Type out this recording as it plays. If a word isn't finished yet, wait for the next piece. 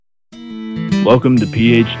Welcome to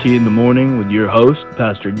PHT in the Morning with your host,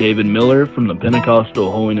 Pastor David Miller from the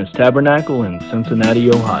Pentecostal Holiness Tabernacle in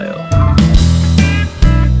Cincinnati, Ohio.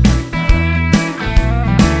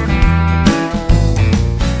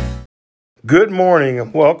 Good morning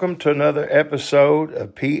and welcome to another episode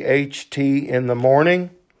of PHT in the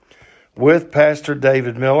Morning with Pastor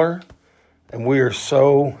David Miller. And we are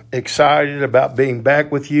so excited about being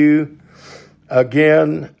back with you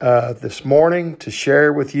again this morning to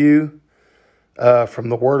share with you from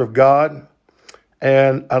the Word of God.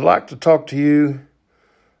 And I'd like to talk to you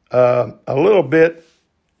a little bit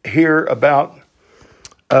here about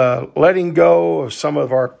letting go of some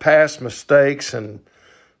of our past mistakes and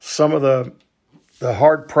some of the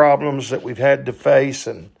hard problems that we've had to face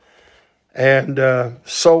and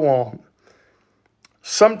so on.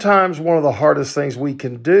 Sometimes one of the hardest things we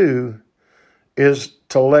can do is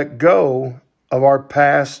to let go of our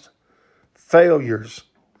past failures.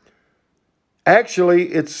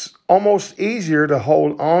 Actually, it's almost easier to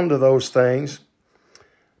hold on to those things,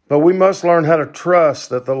 but we must learn how to trust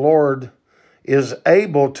that the Lord is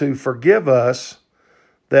able to forgive us,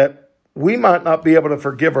 that we might not be able to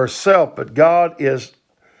forgive ourselves, but God is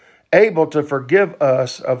able to forgive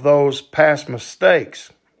us of those past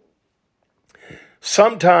mistakes.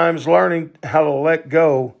 Sometimes learning how to let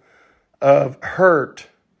go of hurt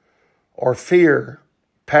or fear,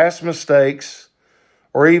 past mistakes,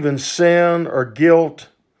 or even sin or guilt,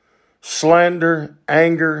 slander,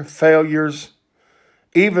 anger, failures,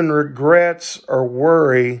 even regrets or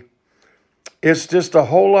worry, it's just a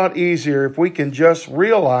whole lot easier if we can just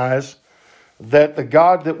realize that the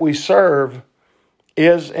God that we serve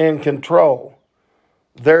is in control.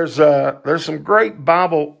 There's some great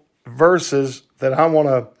Bible verses that I want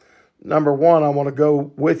to, number one, I want to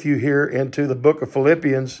go with you here into the book of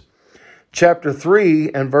Philippians, chapter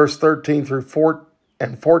 3 and verse 13 through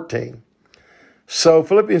 14. So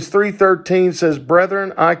Philippians 3:13 says,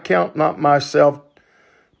 "Brethren, I count not myself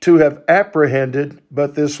to have apprehended,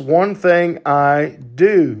 but this one thing I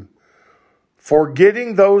do,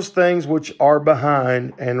 forgetting those things which are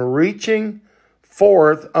behind, and reaching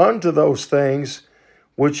forth unto those things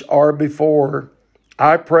which are before,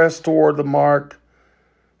 I press toward the mark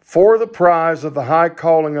for the prize of the high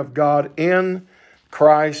calling of God in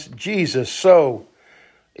Christ Jesus." So,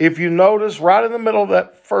 if you notice right in the middle of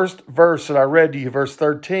that first verse that I read to you, verse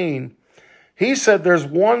 13, he said, there's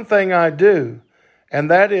one thing I do, and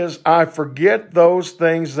that is I forget those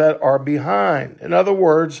things that are behind. In other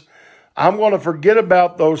words, I'm going to forget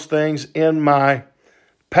about those things in my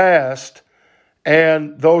past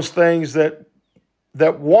and those things that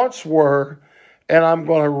once were, and I'm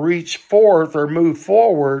going to reach forth or move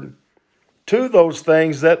forward to those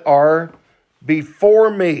things that are before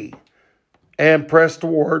me and press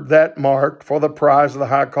toward that mark for the prize of the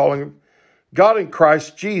high calling of God in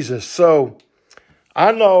Christ Jesus. So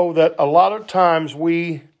I know that a lot of times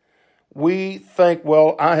we think,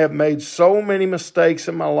 well, I have made so many mistakes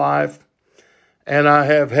in my life and I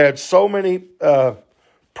have had so many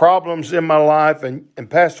problems in my life. And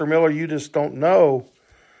Pastor Miller, you just don't know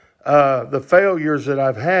the failures that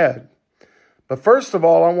I've had. But first of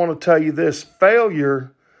all, I want to tell you this: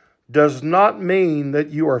 failure does not mean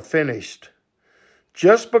that you are finished.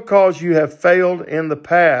 Just because you have failed in the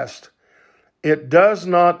past, it does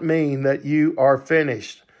not mean that you are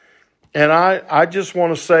finished. And I just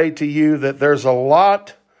want to say to you that there's a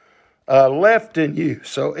lot left in you.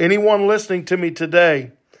 So anyone listening to me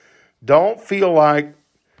today, don't feel like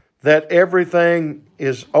that everything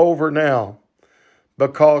is over now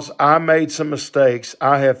because I made some mistakes.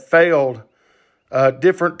 I have failed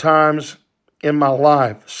different times in my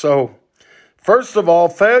life. So first of all,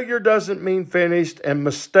 failure doesn't mean finished, and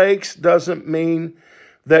mistakes doesn't mean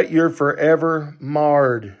that you're forever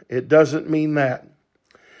marred. It doesn't mean that.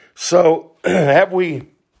 So have you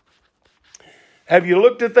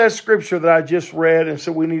looked at that scripture that I just read and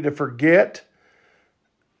said we need to forget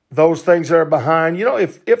those things that are behind? You know,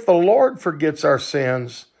 if the Lord forgets our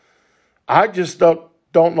sins, I just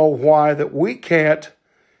don't know why that we can't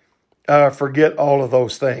forget all of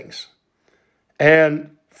those things.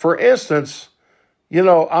 And for instance, you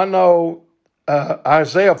know, I know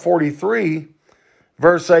Isaiah 43,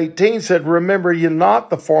 verse 18 said, "Remember ye not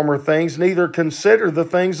the former things, neither consider the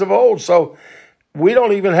things of old." So we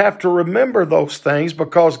don't even have to remember those things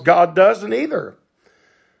because God doesn't either.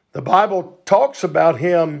 The Bible talks about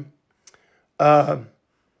him,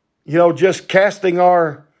 just casting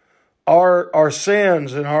our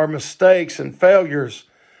sins and our mistakes and failures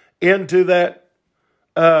into that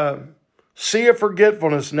sea of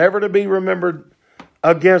forgetfulness, never to be remembered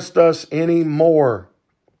against us anymore.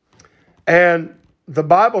 And the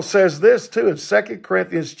Bible says this too in 2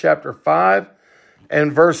 Corinthians chapter 5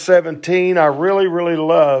 and verse 17. I really, really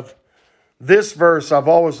love this verse. I've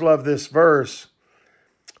always loved this verse.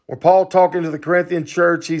 Where Paul talking to the Corinthian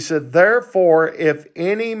church, he said, therefore, if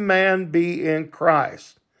any man be in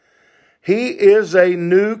Christ, he is a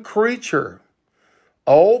new creature.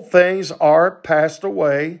 Old things are passed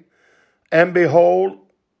away, and behold,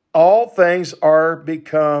 all things are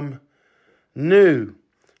become new.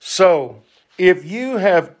 So, if you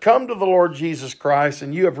have come to the Lord Jesus Christ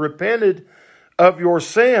and you have repented of your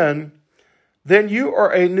sin, then you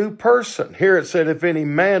are a new person. Here it said, if any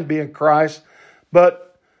man be in Christ,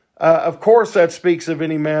 but of course, that speaks of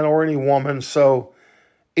any man or any woman. So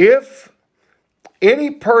if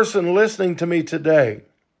any person listening to me today,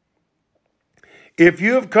 if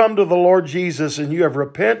you have come to the Lord Jesus and you have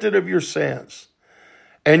repented of your sins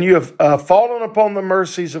and you have fallen upon the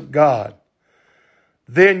mercies of God,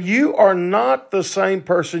 then you are not the same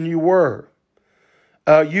person you were.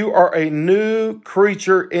 You are a new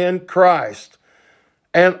creature in Christ.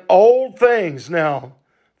 And old things now,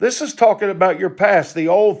 this is talking about your past, the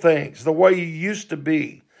old things, the way you used to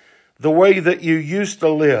be, the way that you used to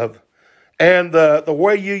live, and the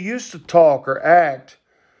way you used to talk or act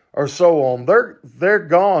or so on. They're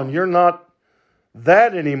gone. You're not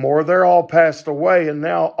that anymore. They're all passed away, and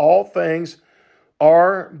now all things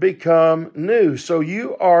are become new. So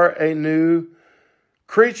you are a new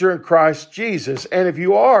creature in Christ Jesus. And if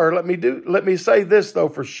you are, let me say this though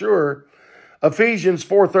for sure. Ephesians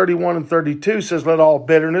 4:31 and 32 says, let all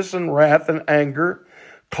bitterness and wrath and anger,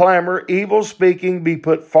 clamor, evil speaking be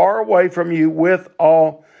put far away from you with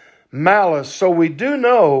all malice. So we do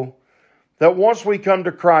know that once we come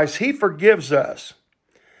to Christ, He forgives us.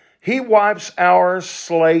 He wipes our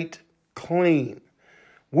slate clean.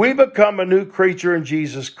 We become a new creature in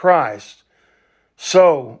Jesus Christ.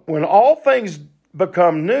 So when all things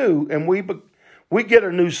become new and we get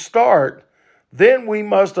a new start, then we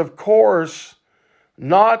must, of course,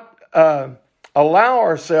 not allow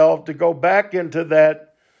ourselves to go back into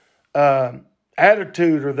that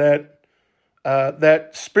attitude or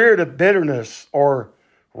that spirit of bitterness or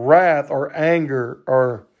wrath or anger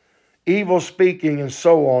or evil speaking and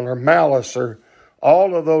so on, or malice, or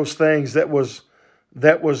all of those things that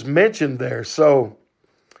was mentioned there. So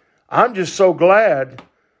I'm just so glad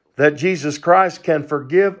that Jesus Christ can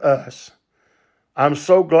forgive us. I'm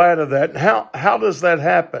so glad of that. And how does that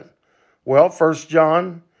happen? Well, 1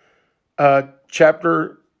 John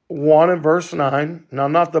chapter 1 and verse 9. Now,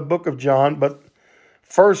 not the book of John, but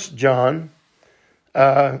 1 John.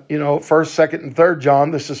 1st, 2nd, and 3rd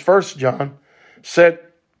John. This is 1 John. Said,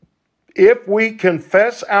 if we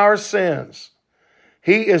confess our sins,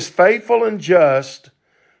 He is faithful and just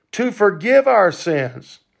to forgive our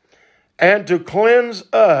sins and to cleanse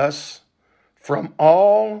us from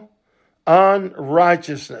all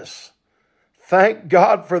unrighteousness. Thank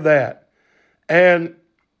God for that. And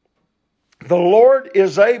the Lord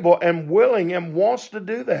is able and willing and wants to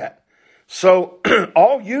do that. So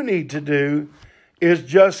all you need to do is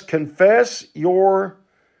just confess your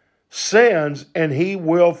sins and He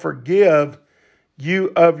will forgive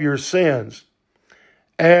you of your sins.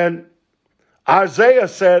 And Isaiah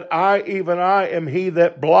said, I, even I, am He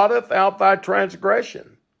that blotteth out thy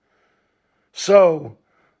transgression. So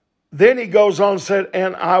then he goes on and said,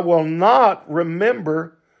 and I will not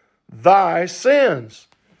remember thy sins.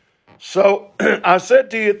 So I said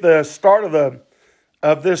to you at the start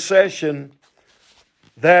of this session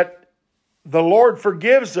that the Lord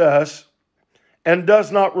forgives us and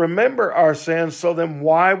does not remember our sins, so then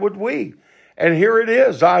why would we? And here it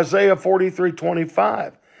is, Isaiah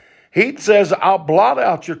 43:25. He says, I'll blot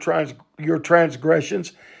out your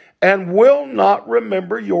transgressions and will not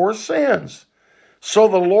remember your sins. So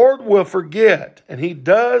the Lord will forget, and He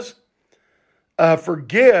does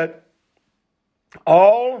forget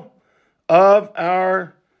all of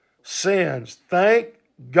our sins. Thank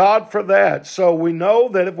God for that. So we know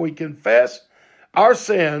that if we confess our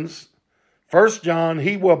sins, 1 John,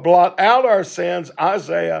 He will blot out our sins,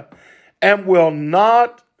 Isaiah, and will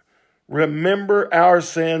not remember our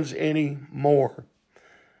sins anymore.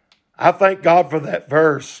 I thank God for that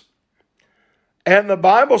verse. And the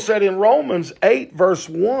Bible said in Romans 8, verse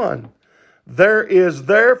 1, there is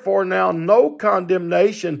therefore now no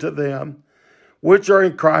condemnation to them which are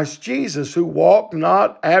in Christ Jesus, who walk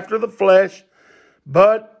not after the flesh,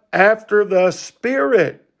 but after the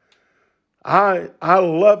Spirit. I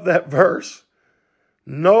love that verse.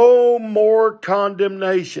 No more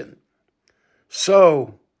condemnation.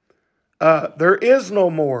 So, there is no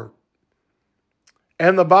more.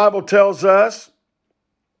 And the Bible tells us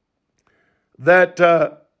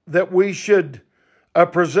that we should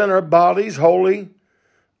present our bodies holy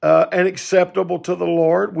and acceptable to the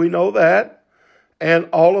Lord. We know that. And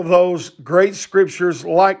all of those great scriptures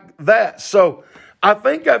like that. So I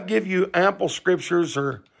think I've given you ample scriptures,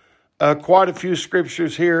 or quite a few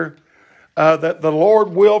scriptures here, that the Lord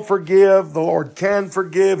will forgive. The Lord can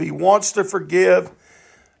forgive. He wants to forgive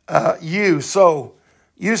you. So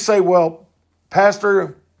you say, well,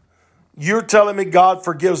 Pastor, you're telling me God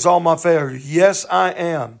forgives all my failures. Yes, I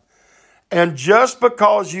am. And just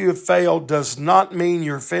because you have failed does not mean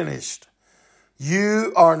you're finished.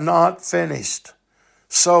 You are not finished.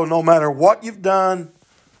 So no matter what you've done,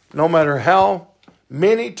 no matter how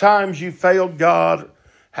many times you failed God,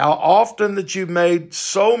 how often that you've made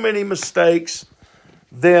so many mistakes,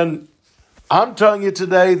 then I'm telling you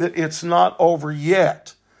today that it's not over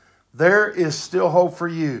yet. There is still hope for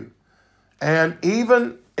you. And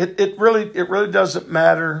even, it really doesn't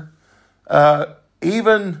matter,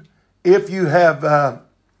 even if you have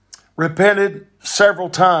repented several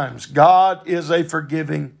times, God is a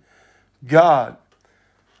forgiving God.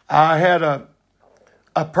 I had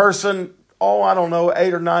a person, 8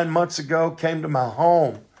 or 9 months ago, came to my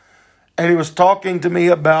home, and he was talking to me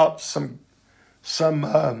about some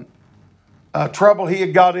trouble he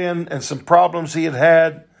had got in, and some problems he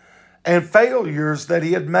had, and failures that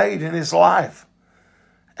he had made in his life.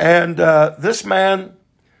 And this man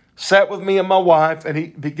sat with me and my wife, and he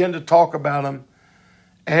began to talk about them.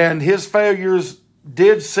 And his failures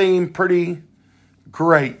did seem pretty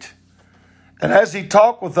great. And as he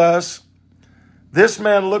talked with us, this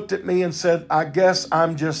man looked at me and said, I guess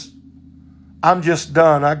I'm just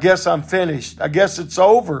done. I guess I'm finished. I guess it's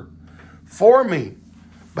over for me.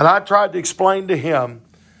 But I tried to explain to him,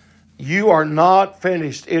 you are not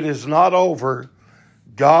finished. It is not over.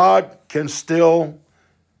 God can still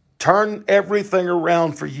turn everything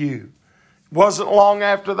around for you. It wasn't long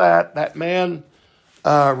after that man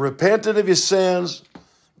repented of his sins.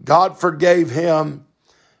 God forgave him.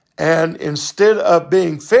 And instead of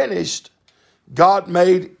being finished, God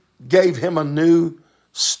gave him a new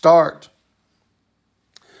start.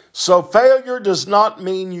 So failure does not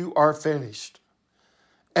mean you are finished.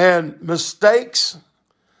 And mistakes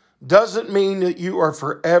doesn't mean that you are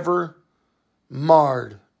forever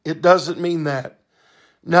marred. It doesn't mean that.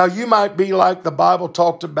 Now, you might be like the Bible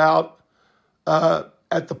talked about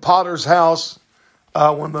at the potter's house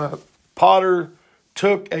when the potter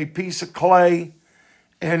took a piece of clay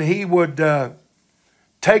and he would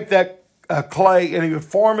take that clay and he would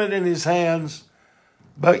form it in his hands.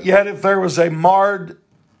 But yet if there was a marred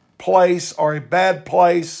place or a bad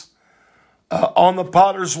place on the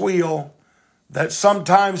potter's wheel, that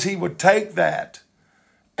sometimes he would take that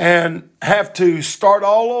and have to start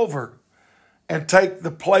all over and take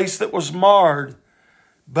the place that was marred.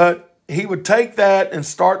 But he would take that and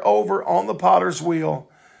start over on the potter's wheel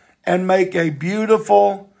and make a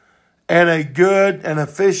beautiful and a good and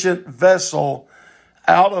efficient vessel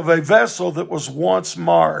out of a vessel that was once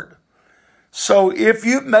marred. So if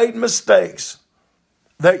you've made mistakes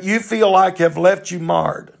that you feel like have left you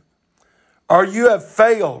marred, or you have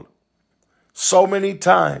failed so many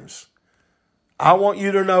times, I want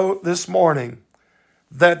you to know this morning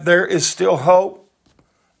that there is still hope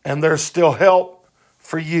and there's still help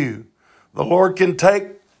for you. The Lord can take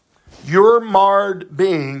your marred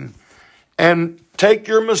being and take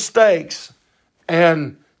your mistakes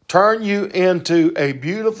and turn you into a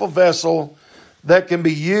beautiful vessel that can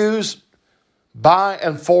be used by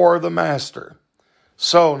and for the Master.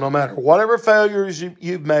 So no matter whatever failures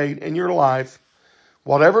you've made in your life,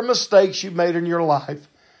 whatever mistakes you've made in your life,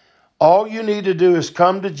 all you need to do is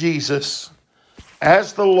come to Jesus,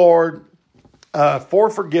 ask the Lord for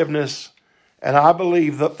forgiveness, and I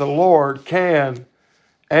believe that the Lord can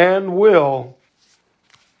and will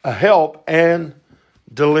help and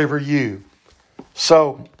deliver you.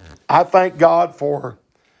 So I thank God for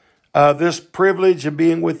this privilege of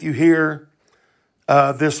being with you here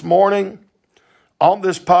this morning on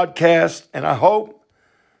this podcast, and I hope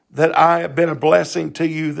that I have been a blessing to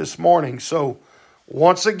you this morning. So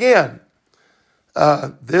once again,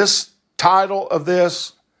 this title of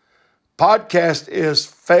this podcast is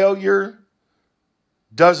Failure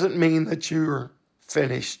Doesn't Mean That You're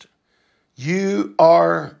Finished. You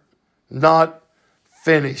are not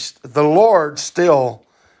finished. The Lord still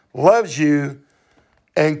loves you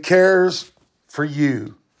and cares for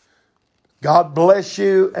you. God bless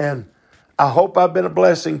you, and I hope I've been a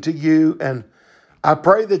blessing to you, and I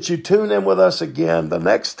pray that you tune in with us again the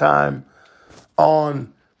next time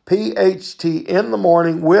on PHT in the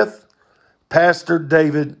Morning with Pastor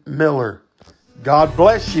David Miller. God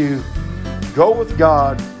bless you. Go with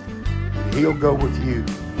God, and He'll go with you.